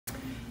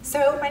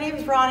So my name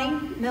is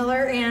Ronnie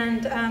Miller,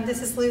 and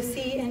this is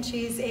Lucy, and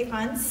she's 8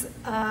 months,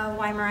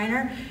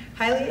 Weimaraner.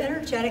 Highly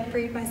energetic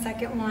breed, my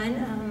second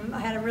one.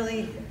 I had a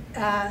really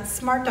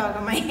smart dog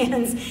on my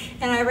hands,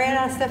 and I ran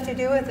out of stuff to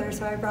do with her,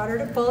 so I brought her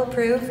to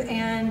Bulletproof,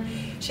 and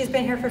she's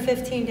been here for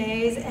 15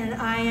 days, and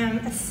I am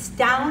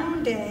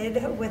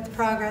astounded with the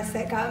progress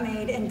that got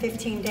made in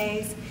 15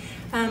 days.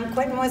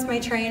 Quentin was my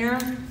trainer,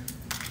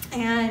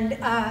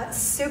 and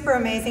super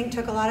amazing.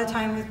 Took a lot of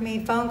time with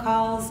me, phone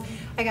calls.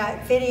 I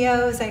got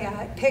videos, I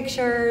got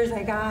pictures,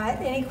 I got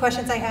any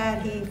questions I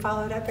had, he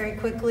followed up very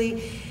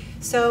quickly.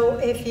 So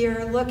if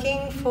you're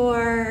looking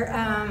for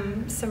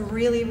some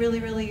really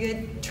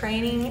good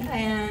training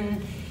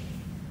and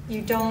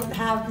you don't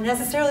have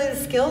necessarily the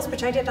skills,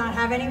 which I did not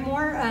have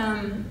anymore,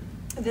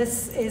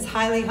 this is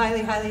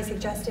highly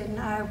suggested, and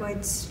I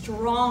would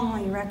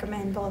strongly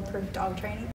recommend Bulletproof Dog Training.